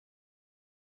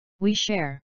We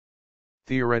share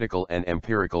theoretical and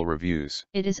empirical reviews.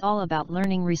 It is all about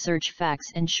learning research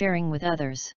facts and sharing with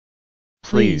others.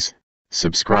 Please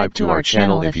subscribe to our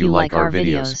channel if you like our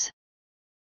videos.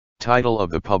 Title of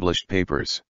the published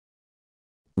papers.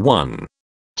 1.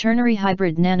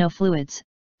 Ternary-hybrid nanofluids,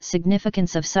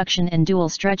 significance of suction and dual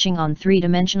stretching on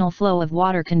three-dimensional flow of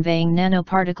water conveying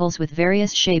nanoparticles with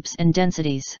various shapes and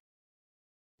densities.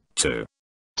 2.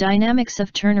 Dynamics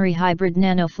of ternary-hybrid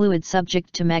nanofluid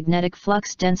subject to magnetic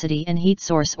flux density and heat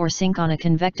source or sink on a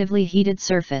convectively heated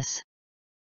surface.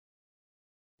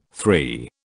 3.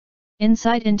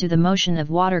 Insight into the motion of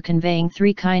water conveying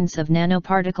three kinds of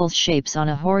nanoparticles shapes on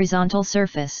a horizontal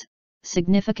surface,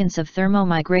 significance of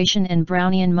thermomigration and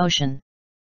Brownian motion.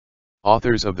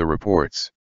 Authors of the reports.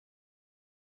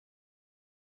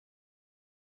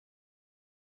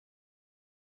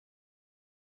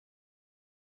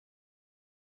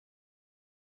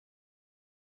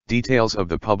 Details of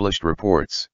the published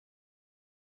reports.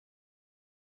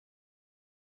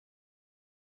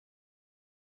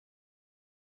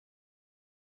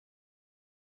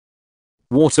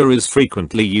 Water is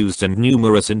frequently used in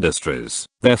numerous industries,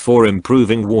 therefore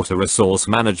improving water resource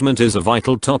management is a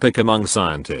vital topic among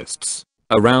scientists.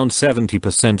 Around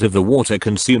 70% of the water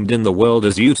consumed in the world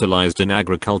is utilized in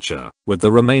agriculture, with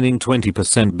the remaining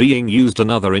 20% being used in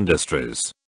other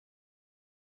industries.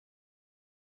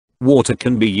 Water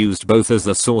can be used both as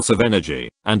the source of energy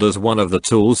and as one of the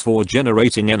tools for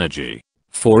generating energy.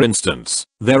 For instance,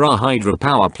 there are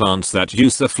hydropower plants that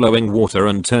use the flowing water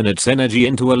and turn its energy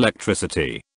into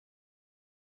electricity.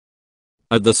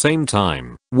 At the same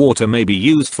time, water may be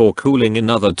used for cooling in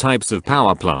other types of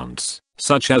power plants,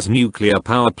 such as nuclear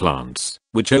power plants,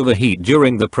 which overheat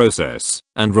during the process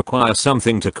and require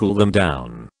something to cool them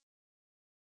down.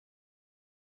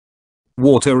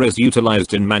 Water is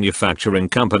utilized in manufacturing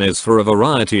companies for a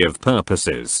variety of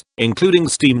purposes, including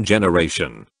steam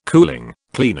generation, cooling,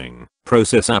 cleaning,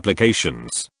 process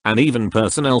applications, and even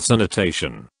personnel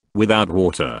sanitation. Without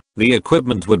water, the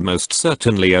equipment would most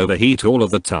certainly overheat all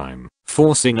of the time,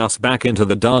 forcing us back into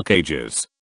the dark ages.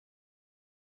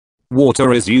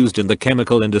 Water is used in the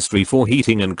chemical industry for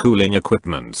heating and cooling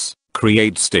equipments,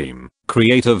 create steam,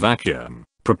 create a vacuum,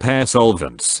 prepare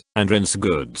solvents, and rinse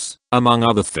goods, among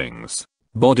other things.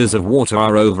 Bodies of water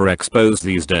are overexposed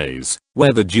these days,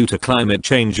 whether due to climate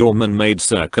change or man-made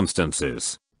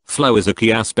circumstances. Flow is a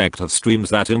key aspect of streams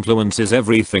that influences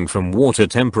everything from water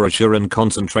temperature and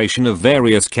concentration of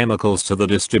various chemicals to the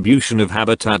distribution of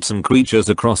habitats and creatures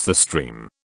across the stream.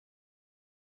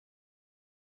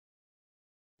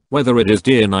 Whether it is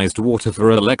deionized water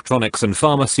for electronics and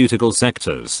pharmaceutical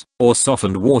sectors, or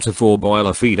softened water for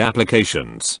boiler feed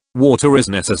applications, water is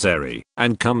necessary,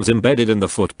 and comes embedded in the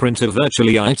footprint of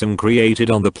virtually every item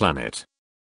created on the planet.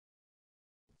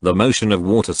 The motion of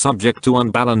water subject to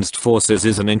unbalanced forces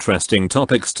is an interesting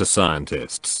topic to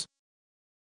scientists.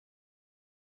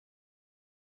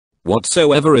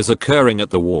 Whatsoever is occurring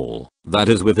at the wall, that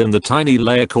is within the tiny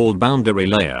layer called boundary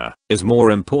layer, is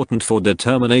more important for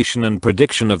determination and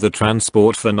prediction of the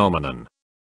transport phenomenon.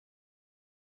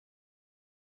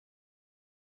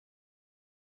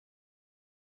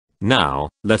 Now,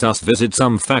 let us visit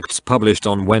some facts published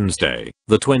on Wednesday,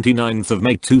 the 29th of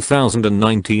May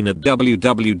 2019 at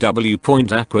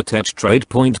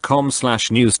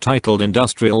www.aquatechtrade.com/news titled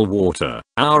Industrial Water,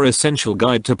 Our Essential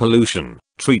Guide to Pollution,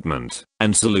 Treatment,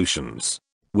 and Solutions.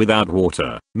 Without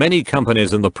water, many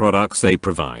companies and the products they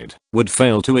provide would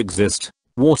fail to exist.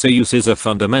 Water use is a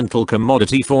fundamental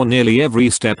commodity for nearly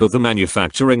every step of the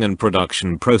manufacturing and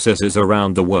production processes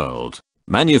around the world.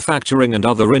 Manufacturing and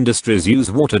other industries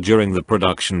use water during the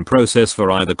production process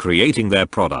for either creating their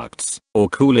products or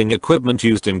cooling equipment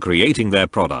used in creating their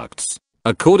products.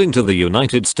 According to the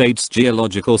United States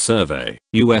Geological Survey,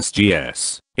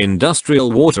 USGS,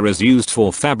 industrial water is used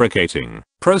for fabricating,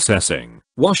 processing,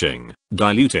 washing,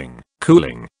 diluting,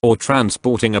 cooling, or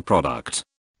transporting a product.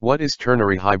 What is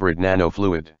ternary-hybrid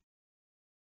nanofluid?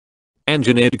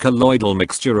 Engineered colloidal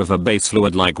mixture of a base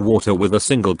fluid like water with a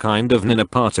single kind of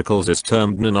nanoparticles is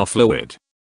termed nanofluid.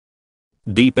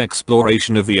 Deep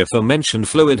exploration of the aforementioned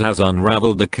fluid has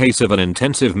unraveled the case of an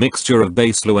intensive mixture of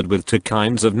base fluid with two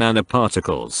kinds of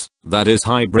nanoparticles, that is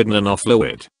hybrid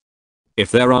nanofluid. If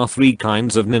there are three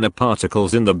kinds of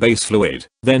nanoparticles in the base fluid,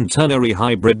 then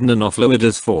ternary-hybrid nanofluid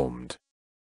is formed.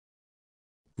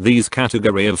 These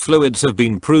category of fluids have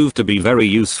been proved to be very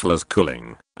useful as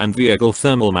cooling and vehicle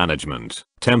thermal management,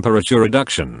 temperature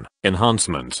reduction,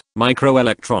 enhancement,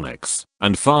 microelectronics,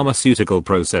 and pharmaceutical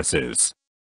processes.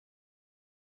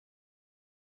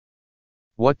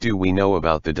 What do we know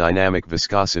about the dynamic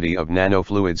viscosity of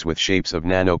nanofluids with shapes of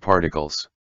nanoparticles?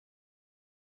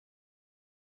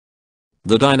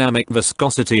 The dynamic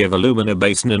viscosity of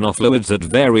alumina-based nanofluids at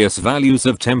various values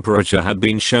of temperature had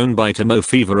been shown by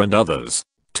Timofeeva and others,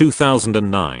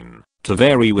 2009, to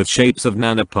vary with shapes of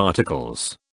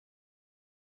nanoparticles.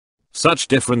 Such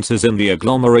differences in the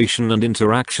agglomeration and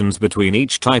interactions between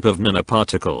each type of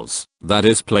nanoparticles, that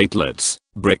is platelets,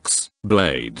 bricks,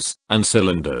 blades, and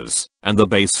cylinders, and the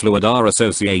base fluid are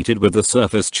associated with the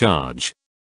surface charge.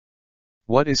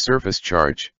 What is surface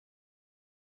charge?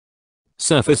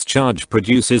 Surface charge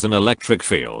produces an electric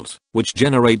field, which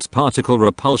generates particle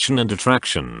repulsion and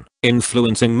attraction,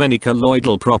 influencing many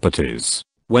colloidal properties.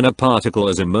 When a particle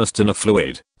is immersed in a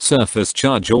fluid, surface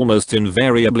charge almost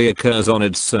invariably occurs on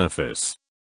its surface.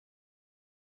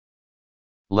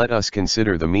 Let us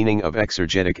consider the meaning of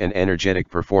exergetic and energetic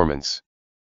performance.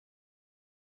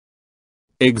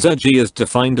 Exergy is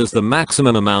defined as the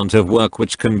maximum amount of work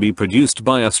which can be produced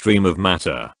by a stream of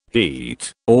matter,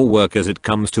 heat, or work as it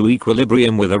comes to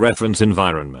equilibrium with a reference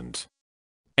environment.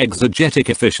 Exergetic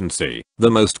efficiency, the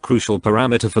most crucial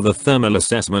parameter for the thermal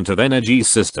assessment of energy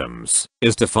systems,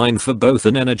 is defined for both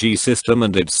an energy system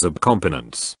and its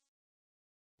subcomponents.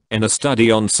 In a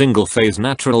study on single-phase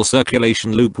natural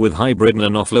circulation loop with hybrid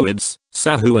nanofluids,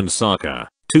 Sahu and Saka,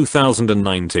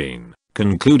 2019,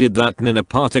 concluded that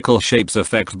nanoparticle shapes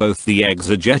affect both the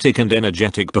exergetic and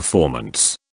energetic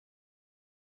performance.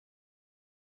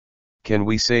 Can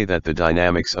we say that the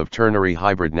dynamics of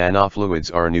ternary-hybrid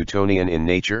nanofluids are Newtonian in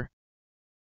nature?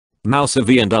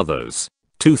 Mousavi and others,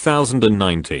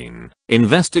 2019,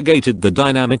 investigated the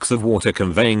dynamics of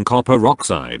water-conveying copper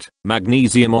oxide,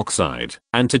 magnesium oxide,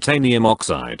 and titanium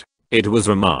oxide. It was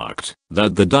remarked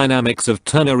that the dynamics of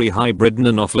ternary-hybrid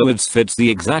nanofluids fits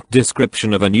the exact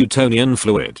description of a Newtonian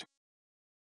fluid.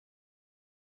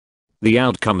 The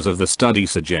outcomes of the study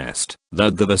suggest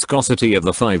that the viscosity of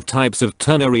the 5 types of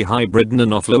ternary-hybrid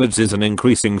nanofluids is an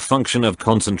increasing function of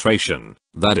concentration,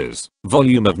 that is,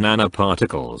 volume of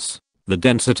nanoparticles. The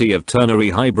density of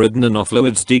ternary-hybrid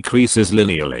nanofluids decreases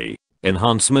linearly.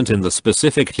 Enhancement in the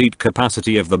specific heat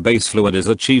capacity of the base fluid is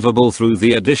achievable through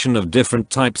the addition of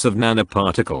different types of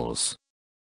nanoparticles.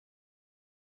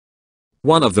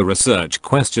 One of the research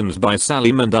questions by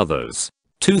Salim and others,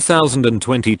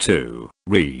 2022,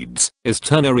 reads, is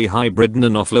ternary-hybrid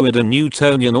nanofluid a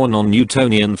Newtonian or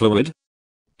non-Newtonian fluid?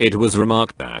 It was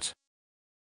remarked that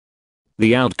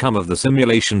the outcome of the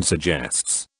simulation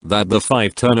suggests that the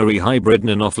 5 ternary-hybrid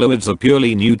nanofluids are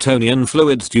purely Newtonian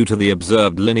fluids due to the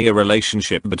observed linear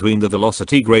relationship between the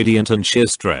velocity gradient and shear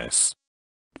stress.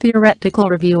 Theoretical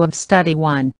review of Study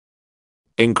 1.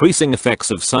 Increasing effects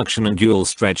of suction and dual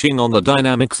stretching on the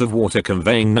dynamics of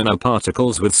water-conveying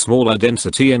nanoparticles with smaller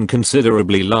density and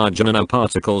considerably larger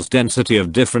nanoparticles density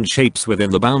of different shapes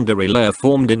within the boundary layer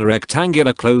formed in a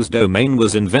rectangular closed domain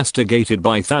was investigated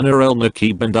by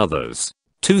Ternary-hybrid and others,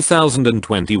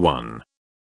 2021.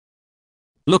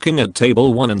 Looking at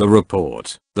Table 1 in the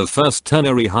report, the first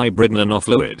ternary-hybrid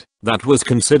nanofluid that was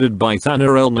considered by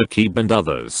Ternary-hybrid and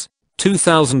others,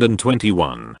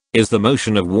 2021, is the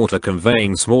motion of water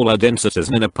conveying smaller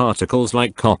densities nanoparticles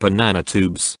like copper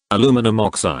nanotubes, aluminum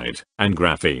oxide, and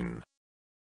graphene.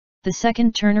 The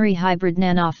second ternary-hybrid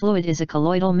nanofluid is a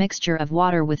colloidal mixture of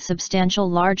water with substantial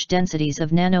large densities of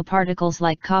nanoparticles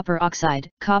like copper oxide,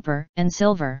 copper, and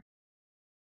silver.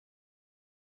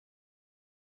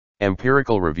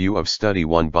 Empirical review of Study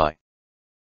 1 by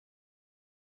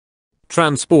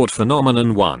Transport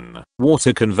Phenomenon 1,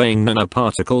 water conveying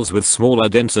nanoparticles with smaller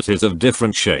densities of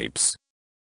different shapes.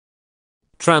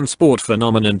 Transport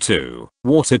Phenomenon 2,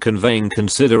 water conveying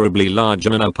considerably larger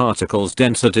nanoparticles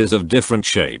densities of different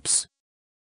shapes.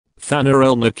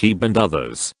 Ternary-hybrid and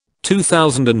others,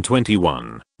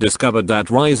 2021, discovered that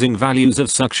rising values of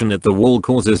suction at the wall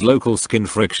causes local skin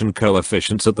friction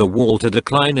coefficients at the wall to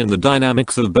decline in the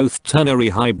dynamics of both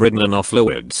ternary-hybrid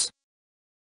nanofluids.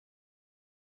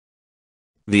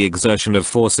 The exertion of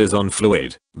forces on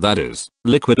fluid, that is,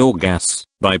 liquid or gas,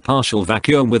 by partial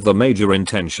vacuum with the major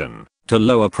intention to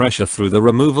lower pressure through the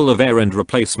removal of air and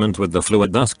replacement with the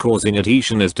fluid thus causing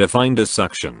adhesion is defined as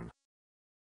suction.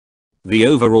 The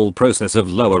overall process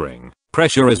of lowering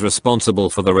pressure is responsible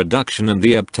for the reduction in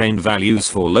the obtained values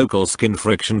for local skin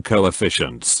friction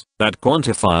coefficients that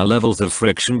quantify levels of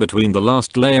friction between the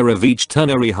last layer of each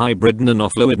ternary-hybrid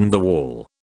nanofluid and the wall.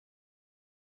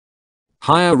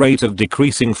 Higher rate of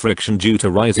decreasing friction due to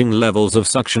rising levels of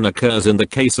suction occurs in the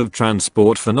case of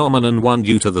transport phenomenon 1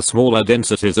 due to the smaller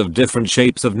densities of different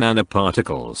shapes of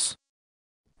nanoparticles.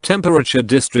 Temperature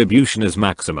distribution is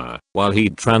maxima, while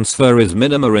heat transfer is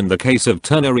minima in the case of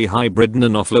ternary-hybrid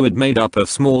nanofluid made up of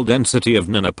small density of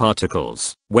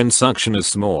nanoparticles, when suction is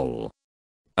small.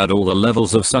 At all the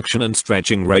levels of suction and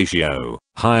stretching ratio,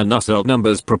 higher Nusselt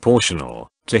numbers proportional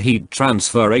to heat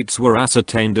transfer rates were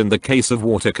ascertained in the case of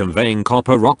water conveying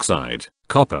copper oxide,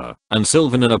 copper, and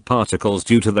silver nanoparticles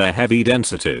due to their heavy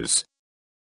densities.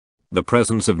 The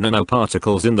presence of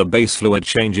nanoparticles in the base fluid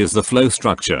changes the flow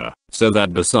structure, so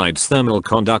that besides thermal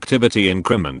conductivity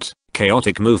increment,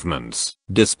 chaotic movements,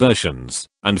 dispersions,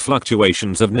 and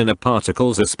fluctuations of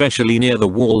nanoparticles especially near the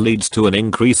wall leads to an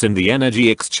increase in the energy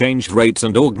exchange rates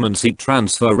and augments heat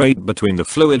transfer rate between the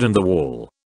fluid and the wall.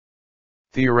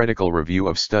 Theoretical review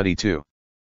of Study 2.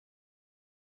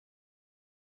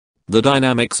 The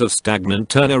dynamics of stagnant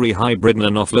ternary-hybrid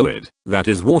nanofluid, that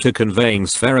is water conveying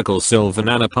spherical silver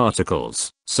nanoparticles,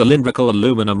 cylindrical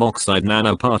aluminum oxide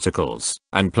nanoparticles,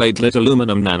 and platelet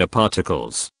aluminum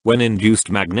nanoparticles, when induced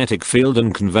magnetic field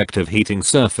and convective heating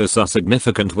surface are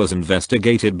significant was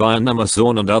investigated by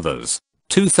Untitled and others.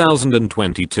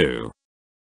 2022.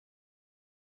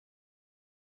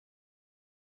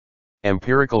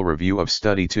 Empirical review of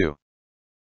Study 2.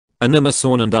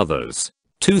 Untitled and others.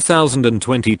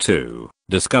 2022,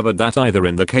 discovered that either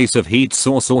in the case of heat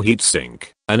source or heat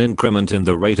sink, an increment in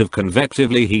the rate of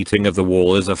convectively heating of the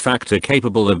wall is a factor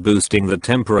capable of boosting the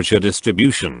temperature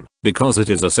distribution, because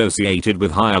it is associated with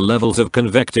higher levels of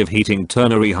convective heating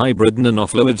ternary-hybrid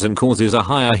nanofluids and causes a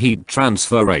higher heat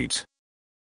transfer rate.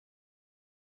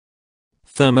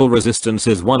 Thermal resistance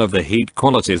is one of the heat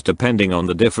qualities depending on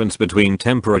the difference between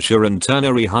temperature and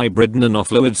ternary-hybrid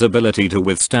nanofluid's ability to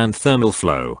withstand thermal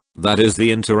flow, that is the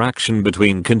interaction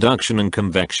between conduction and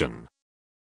convection.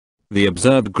 The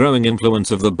observed growing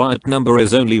influence of the Biot number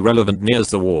is only relevant near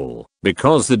the wall,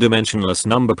 because the dimensionless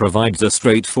number provides a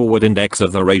straightforward index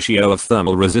of the ratio of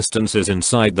thermal resistances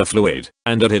inside the fluid,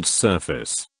 and at its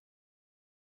surface.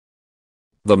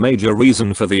 The major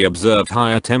reason for the observed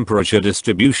higher temperature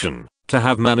distribution to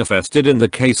have manifested in the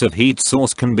case of heat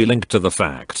source can be linked to the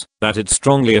fact that it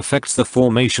strongly affects the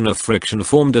formation of friction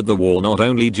formed at the wall not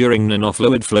only during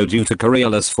nanofluid flow due to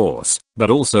Coriolis force, but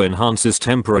also enhances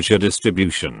temperature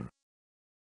distribution.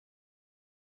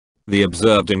 The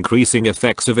observed increasing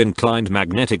effects of inclined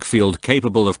magnetic field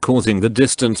capable of causing the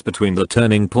distance between the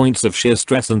turning points of shear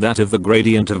stress and that of the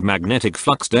gradient of magnetic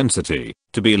flux density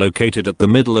to be located at the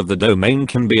middle of the domain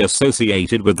can be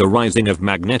associated with the rising of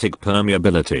magnetic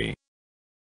permeability.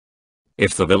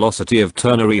 If the velocity of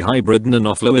ternary-hybrid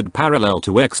nanofluid parallel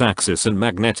to x-axis and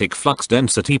magnetic flux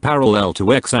density parallel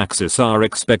to x-axis are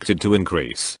expected to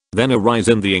increase, then a rise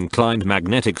in the inclined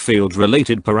magnetic field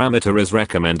related parameter is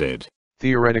recommended.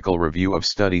 Theoretical review of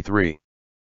Study 3.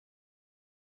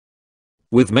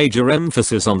 With major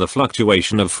emphasis on the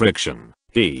fluctuation of friction,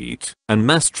 heat, and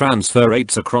mass transfer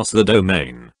rates across the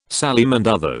domain, Salim and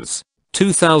others.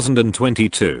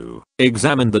 2022,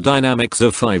 examined the dynamics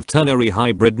of 5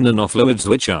 ternary-hybrid nanofluids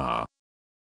which are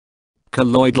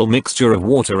colloidal mixture of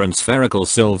water and spherical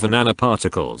silver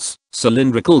nanoparticles,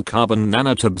 cylindrical carbon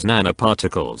nanotubes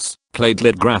nanoparticles,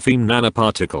 platelet graphene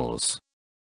nanoparticles.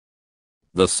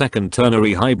 The second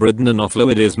ternary-hybrid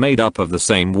nanofluid is made up of the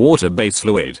same water-based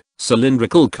fluid,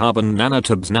 cylindrical carbon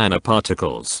nanotubes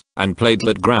nanoparticles, and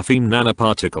platelet graphene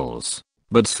nanoparticles,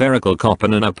 but spherical copper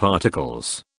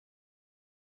nanoparticles.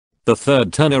 The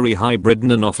third ternary-hybrid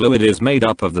nanofluid is made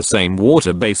up of the same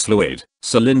water-based fluid,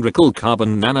 cylindrical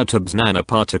carbon nanotubes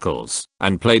nanoparticles,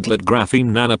 and platelet graphene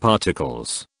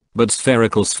nanoparticles, but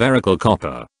spherical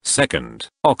copper, second,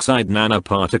 oxide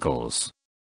nanoparticles.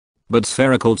 But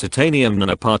spherical titanium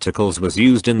nanoparticles was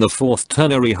used in the fourth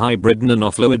ternary-hybrid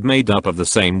nanofluid made up of the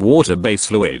same water-based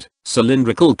fluid,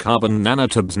 cylindrical carbon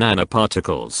nanotubes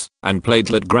nanoparticles, and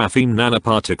platelet graphene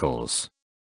nanoparticles.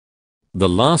 The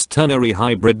last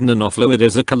ternary-hybrid nanofluid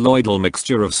is a colloidal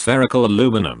mixture of spherical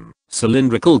aluminum,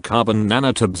 cylindrical carbon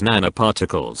nanotubes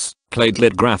nanoparticles,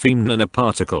 platelet graphene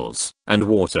nanoparticles, and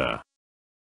water.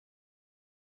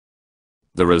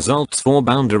 The results for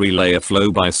boundary layer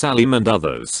flow by Salim and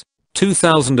others.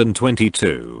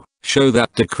 2022, show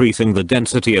that decreasing the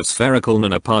density of spherical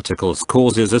nanoparticles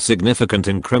causes a significant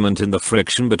increment in the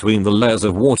friction between the layers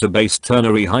of water-based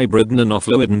ternary-hybrid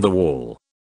nanofluid and the wall.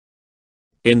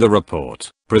 In the report,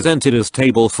 presented as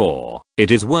Table 4, it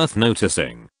is worth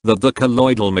noticing that the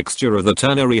colloidal mixture of the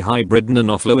ternary-hybrid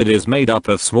nanofluid is made up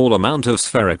of small amount of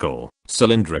spherical,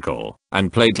 cylindrical,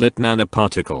 and platelet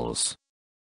nanoparticles.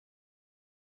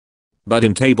 But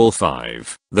in Table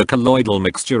 5, the colloidal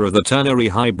mixture of the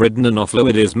ternary-hybrid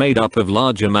nanofluid is made up of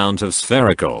large amount of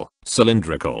spherical,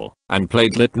 cylindrical, and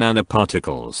platelet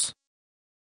nanoparticles.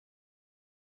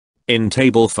 In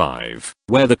Table 5,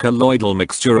 where the colloidal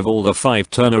mixture of all the 5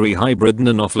 ternary-hybrid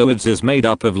nanofluids is made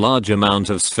up of large amount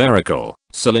of spherical,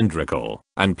 cylindrical,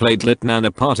 and platelet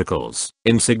nanoparticles.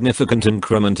 Insignificant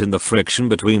increment in the friction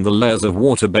between the layers of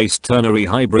water-based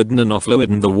ternary-hybrid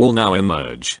nanofluid and the wall now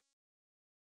emerge.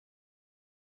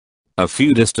 A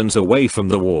few distance away from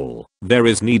the wall, there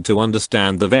is need to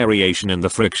understand the variation in the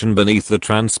friction beneath the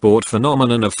transport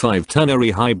phenomenon of 5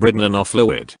 ternary-hybrid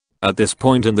nanofluid. At this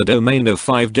point in the domain of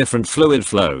 5 different fluid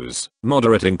flows,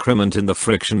 moderate increment in the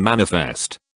friction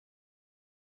manifest.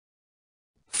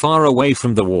 Far away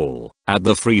from the wall, at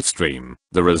the free stream,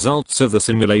 the results of the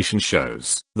simulation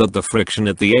shows that the friction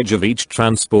at the edge of each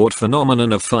transport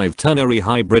phenomenon of 5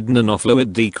 ternary-hybrid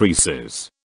nanofluid decreases.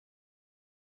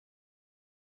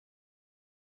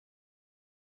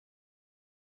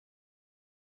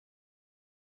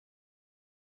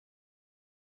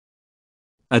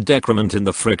 A decrement in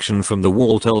the friction from the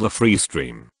wall till the free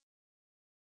stream.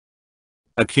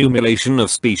 Accumulation of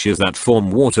species that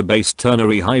form water-based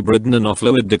ternary-hybrid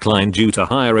nanofluid decline due to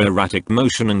higher erratic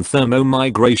motion and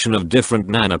thermomigration of different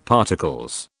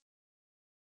nanoparticles.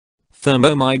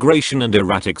 Thermomigration and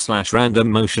erratic/random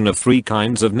motion of 3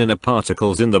 kinds of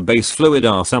nanoparticles in the base fluid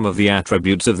are some of the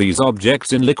attributes of these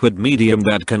objects in liquid medium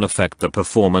that can affect the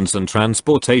performance and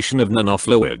transportation of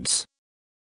nanofluids.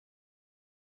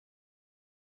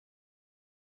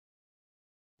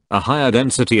 A higher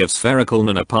density of spherical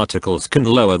nanoparticles can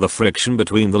lower the friction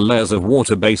between the layers of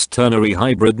water-based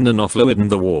ternary-hybrid nanofluid and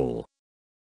the wall.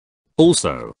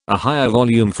 Also, a higher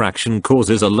volume fraction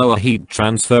causes a lower heat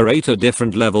transfer rate at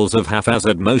different levels of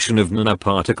haphazard motion of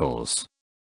nanoparticles.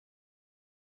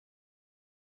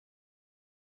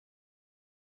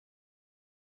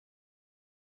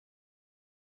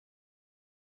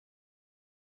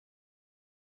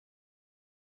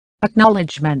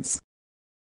 Acknowledgements.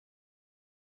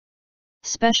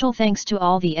 Special thanks to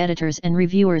all the editors and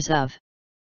reviewers of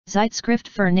Zeitschrift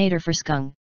für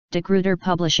Naturforschung, Degrooter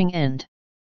Publishing and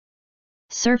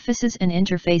Surfaces and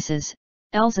Interfaces,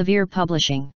 Elsevier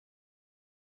Publishing.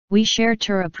 We Share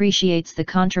Tour appreciates the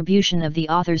contribution of the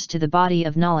authors to the body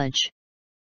of knowledge.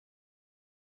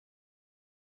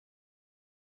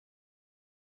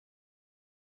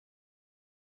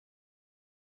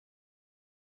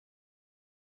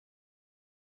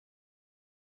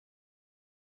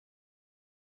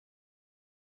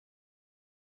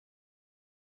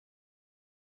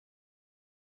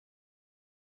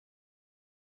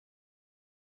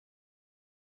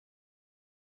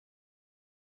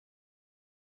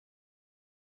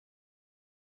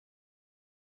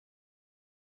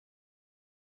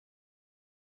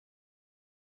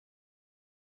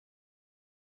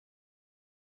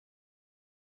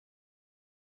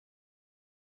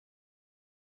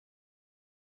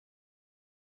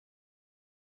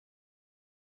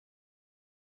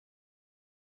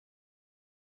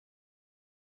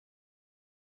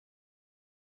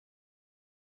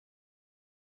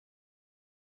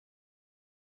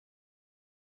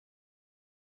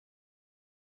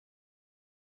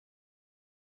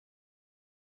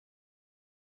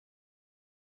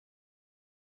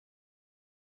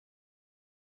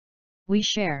 We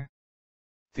share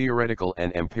theoretical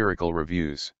and empirical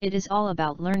reviews. It is all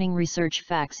about learning research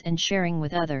facts and sharing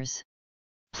with others.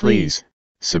 Please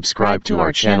subscribe to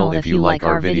our channel if you like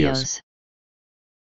our videos.